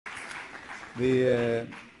We're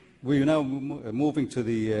now moving to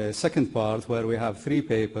the second part where we have 3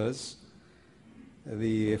 papers.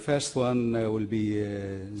 The first one will be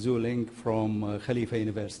Ling from Khalifa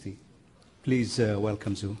University. Please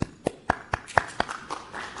welcome Zhu.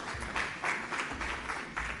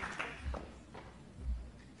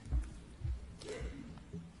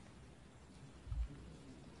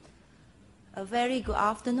 A very good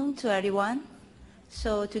afternoon to everyone.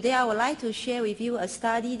 So today I would like to share with you a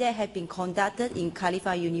study that has been conducted in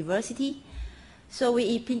Khalifa University. So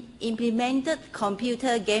we implemented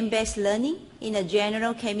computer game-based learning in a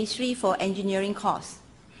general chemistry for engineering course.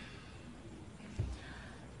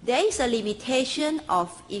 There is a limitation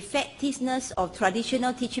of effectiveness of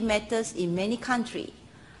traditional teaching methods in many countries,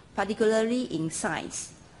 particularly in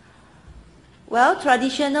science. Well,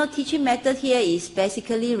 traditional teaching method here is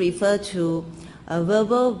basically referred to a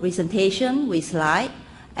verbal presentation with slide,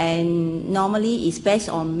 and normally is based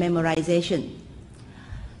on memorization.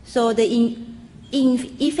 So the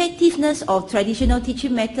ineffectiveness of traditional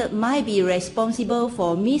teaching method might be responsible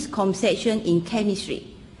for misconception in chemistry.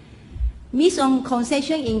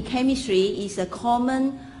 Misconception in chemistry is a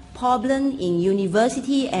common problem in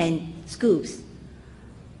university and schools.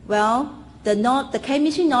 Well, the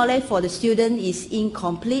chemistry knowledge for the student is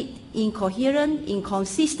incomplete, incoherent,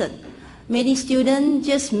 inconsistent. Many students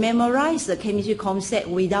just memorize the chemistry concept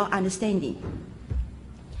without understanding.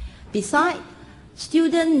 Besides,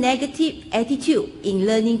 student negative attitude in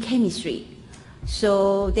learning chemistry.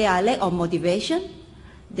 So they are lack of motivation.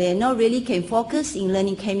 They not really can focus in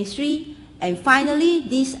learning chemistry. And finally,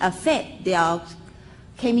 this affect their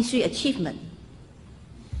chemistry achievement.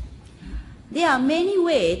 There are many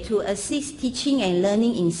ways to assist teaching and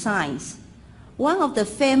learning in science. One of the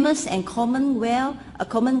famous and common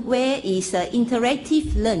way is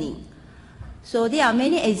interactive learning. So there are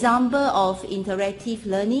many examples of interactive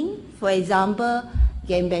learning. For example,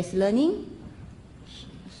 game-based learning.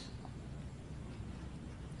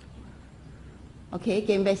 Okay,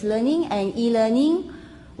 game-based learning and e-learning,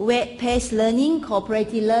 web-based learning,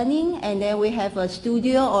 cooperative learning, and then we have a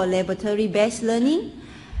studio or laboratory-based learning.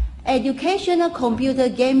 Educational computer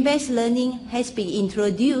game-based learning has been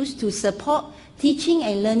introduced to support teaching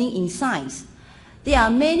and learning in science. There are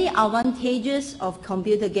many advantages of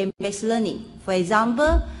computer game-based learning. For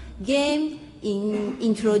example, game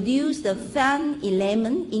introduce the fun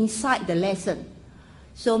element inside the lesson.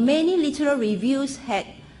 So many literal reviews had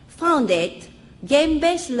found that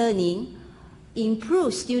game-based learning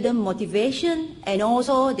improves student motivation and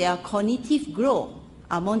also their cognitive growth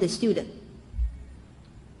among the students.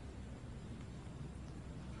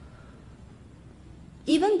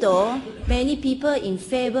 Even though many people in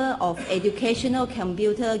favor of educational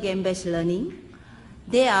computer game-based learning,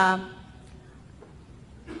 there are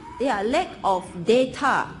lack of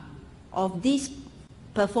data of this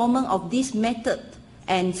performance of this method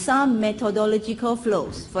and some methodological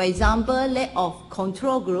flaws. For example, lack of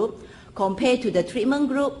control group compared to the treatment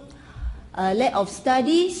group, lack of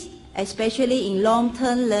studies, especially in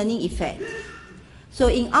long-term learning effect. So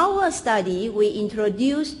in our study, we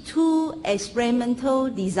introduced 2 experimental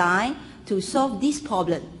designs to solve this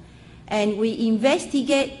problem, and we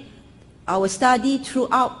investigate our study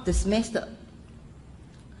throughout the semester.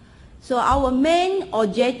 So our main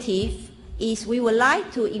objective is we would like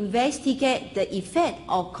to investigate the effect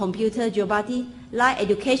of computer geography like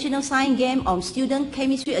educational science game on student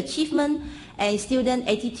chemistry achievement and student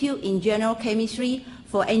attitude in general chemistry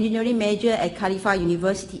for engineering major at Khalifa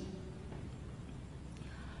University.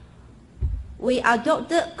 We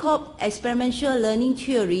adopted experiential learning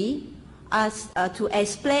theory as to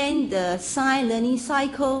explain the science learning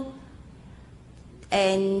cycle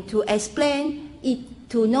and to explain it,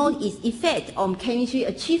 to know its effect on chemistry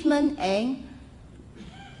achievement and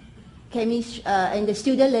the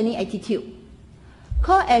student learning attitude.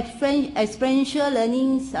 Experiential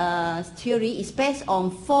learning theory is based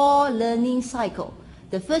on 4 learning cycles.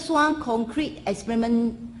 The first one, concrete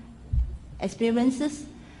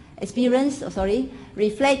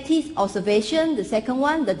reflective observation. The second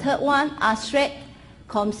one, the third one, abstract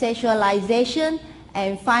conceptualization,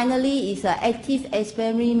 and finally is active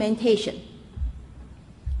experimentation.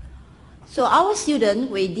 So our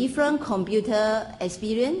students with different computer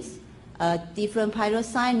experience, different pilot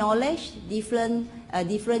science knowledge, different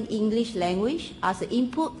English language as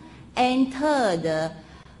input, enter the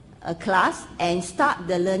class and start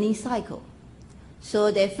the learning cycle.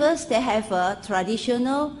 So they have a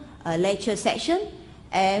traditional lecture section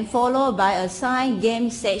and followed by a science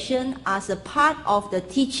game session as a part of the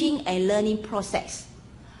teaching and learning process.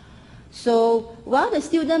 So while the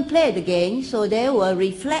students play the game, so they will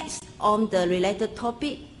reflect on the related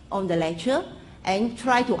topic on the lecture and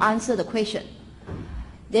try to answer the question.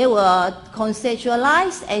 They will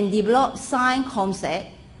conceptualize and develop science concept,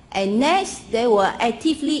 and next they were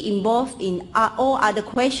actively involved in all other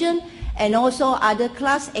questions and also other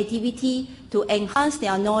class activity to enhance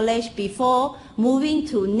their knowledge before moving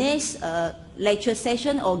to next lecture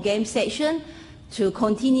session or game session to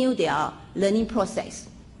continue their learning process.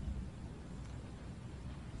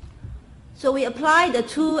 So we apply the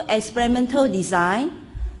two experimental design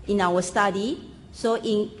in our study. So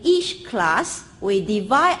in each class, we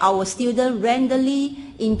divide our students randomly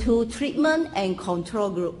into treatment and control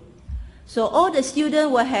group. So all the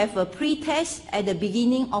students will have a pre-test at the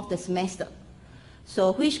beginning of the semester,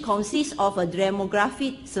 so which consists of a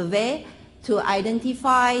demographic survey to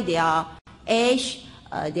identify their age,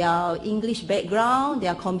 their English background,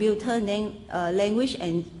 their computer language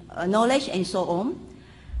and knowledge, and so on.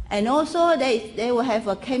 And also they will have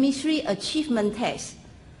a chemistry achievement test.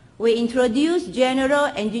 We introduce general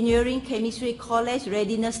engineering chemistry college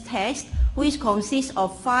readiness test, which consists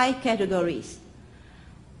of 5 categories.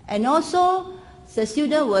 And also, the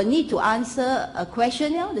student will need to answer a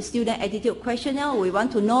questionnaire, the student attitude questionnaire. We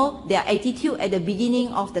want to know their attitude at the beginning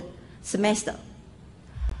of the semester.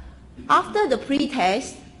 After the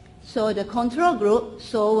pre-test, so the control group,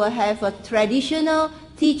 so will have a traditional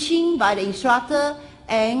teaching by the instructor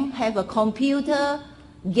and have a computer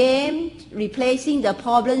game replacing the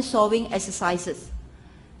problem-solving exercises.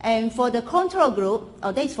 And for the control group,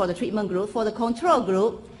 that's for the treatment group, for the control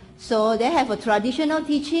group, so they have a traditional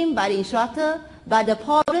teaching by the instructor, but the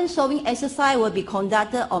problem-solving exercise will be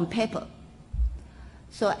conducted on paper.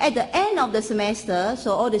 So at the end of the semester,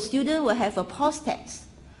 so all the students will have a post-test.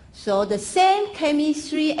 So the same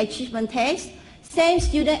chemistry achievement test, same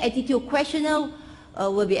student attitude questionnaire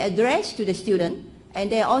will be addressed to the student,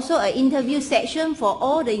 and there also an interview section for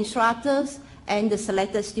all the instructors and the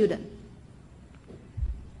selected student.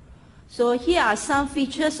 So here are some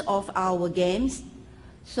features of our games.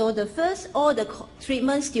 So the first, all the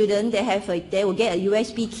treatment students, they will get a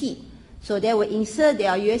USB key. So they will insert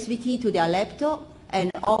their USB key to their laptop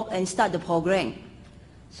and start the program.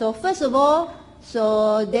 So first of all,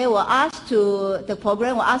 so they will ask the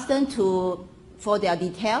program will ask them for their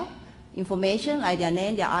detail information like their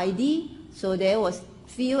name, their ID. So they will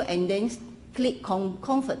fill and then click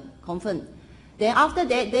confirm. Then after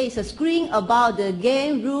that, there is a screen about the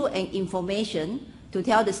game rule and information to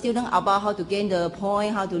tell the student about how to gain the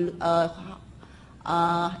point, how to,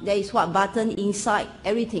 there is what button inside,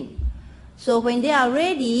 everything. So when they are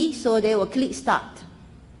ready, so they will click start.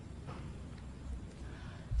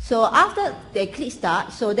 So after they click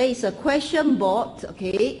start, so there is a question board,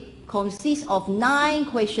 okay, consists of 9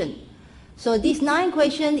 questions. So this 9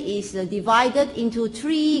 questions is divided into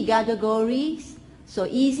 3 categories, so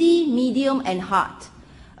easy, medium, and hard.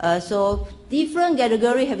 So different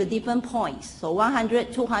categories have different points, so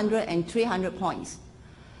 100, 200, and 300 points.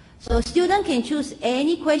 So students can choose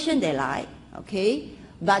any question they like, okay,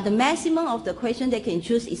 but the maximum of the question they can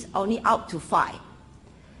choose is only up to 5.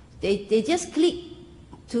 They just click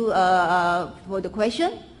for the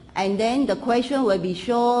question, and then the question will be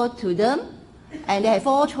shown to them, and they have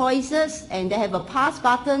 4 choices, and they have a pass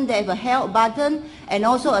button, they have a help button, and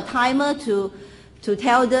also a timer to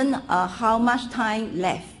tell them how much time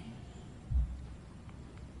left.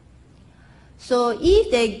 So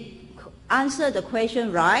if they answer the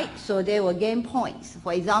question right, so they will gain points.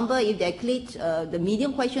 For example, if they click the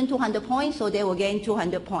medium question, 200 points, so they will gain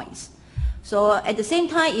 200 points. So at the same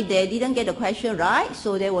time, if they didn't get the question right,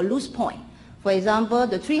 so they will lose points. For example,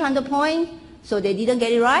 the 300 points, so they didn't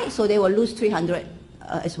get it right, so they will lose 300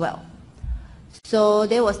 as well. So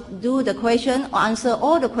they will do the question, answer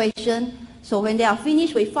all the questions. So when they are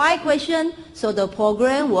finished with 5 questions, so the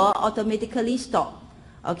program will automatically stop.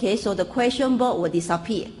 Okay, so the question board will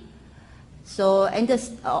disappear. So,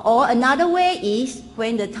 or another way is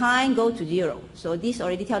when the time goes to 0. So this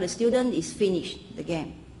already tells the student is finished the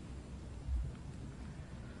game.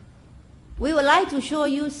 We would like to show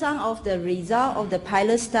you some of the results of the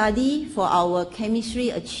pilot study for our chemistry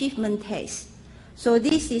achievement test. So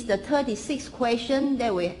this is the 36 question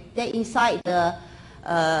that inside the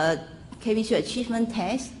chemistry achievement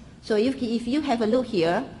test. So if you have a look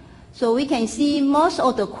here, so we can see most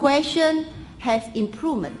of the questions have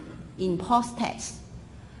improvement in post-test.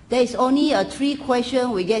 There is only 3 questions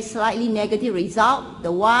we get slightly negative result.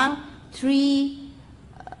 The 1, 2,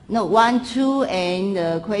 and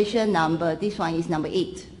the question number, this one is number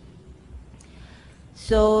 8.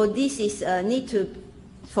 So this is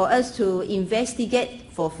for us to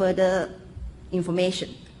investigate for further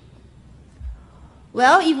information.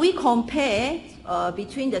 Well, if we compare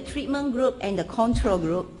between the treatment group and the control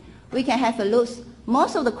group, we can have a look.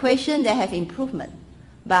 Most of the questions, they have improvement.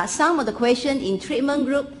 But some of the questions in treatment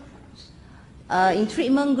group,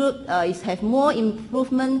 have more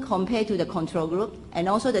improvement compared to the control group. And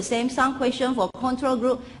also the same, some questions for control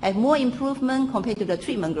group have more improvement compared to the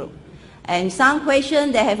treatment group. And some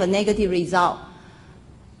questions, they have a negative result.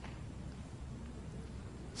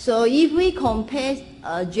 So if we compare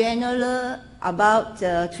general about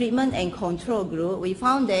treatment and control group, we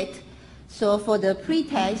found that so for the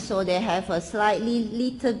pre-test, so they have a slightly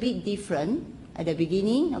little bit different at the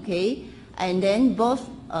beginning, okay? And then both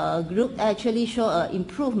groups actually show an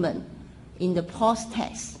improvement in the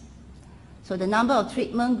post-test. So the number of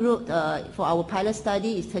treatment group for our pilot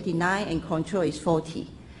study is 39 and control is 40.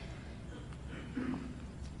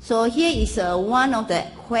 So here is one of the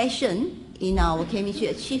questions in our chemistry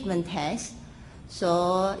achievement test.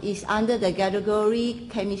 So it's under the category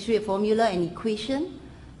chemistry formula and equation.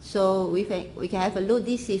 So we can have a look.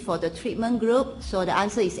 This is for the treatment group. So the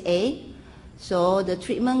answer is A. So the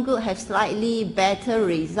treatment group has slightly better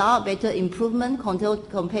result, better improvement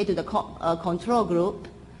compared to the control group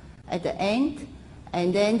at the end.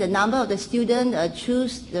 And then the number of the students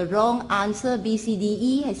choose the wrong answer, B, C, D,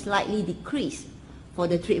 E, has slightly decreased for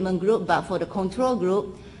the treatment group. But for the control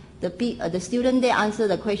group, the student, they answer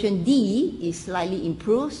the question D is slightly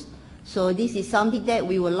improved. So this is something that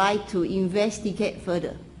we would like to investigate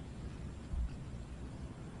further.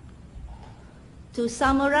 To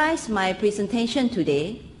summarize my presentation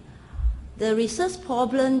today, the research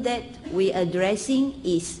problem that we are addressing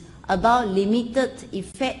is about limited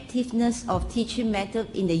effectiveness of teaching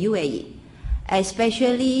method in the UAE,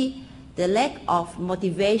 especially the lack of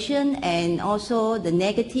motivation and also the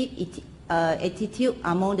negative attitude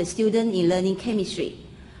among the students in learning chemistry.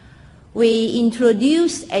 We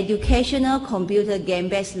introduced educational computer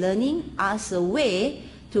game-based learning as a way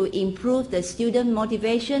to improve the student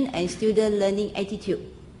motivation and student learning attitude.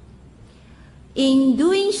 In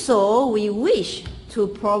doing so, we wish to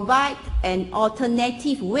provide an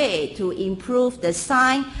alternative way to improve the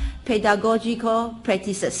science pedagogical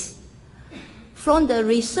practices. From the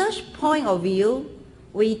research point of view,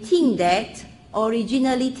 we think that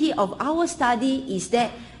originality of our study is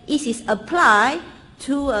that it is applied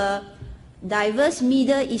to a diverse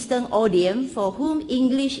Middle Eastern audience for whom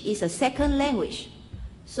English is a second language.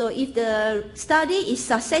 So if the study is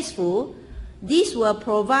successful, this will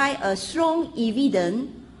provide a strong evidence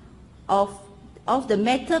of the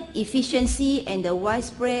method efficiency and the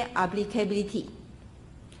widespread applicability.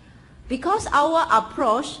 Because our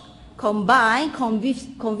approach combines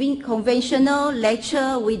conventional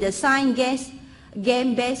lecture with the science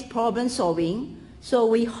game-based problem solving, so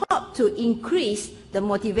we hope to increase the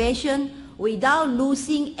motivation without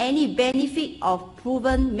losing any benefit of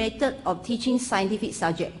proven method of teaching scientific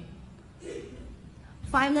subject.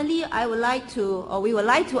 Finally, we would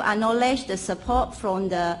like to acknowledge the support from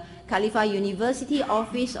the Khalifa University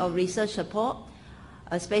Office of Research Support,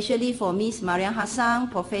 especially for Ms. Mariam Hassan,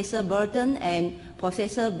 Professor Burton, and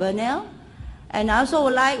Professor Burnell. And also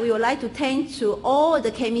we would like to thank to all the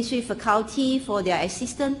chemistry faculty for their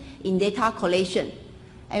assistance in data collection.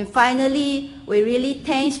 And finally, we really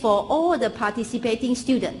thanks for all the participating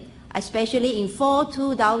students, especially in fall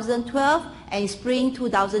 2012 and spring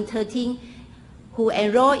 2013, who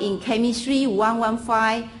enrolled in Chemistry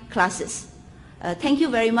 115 classes. Thank you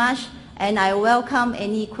very much, and I welcome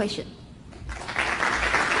any question.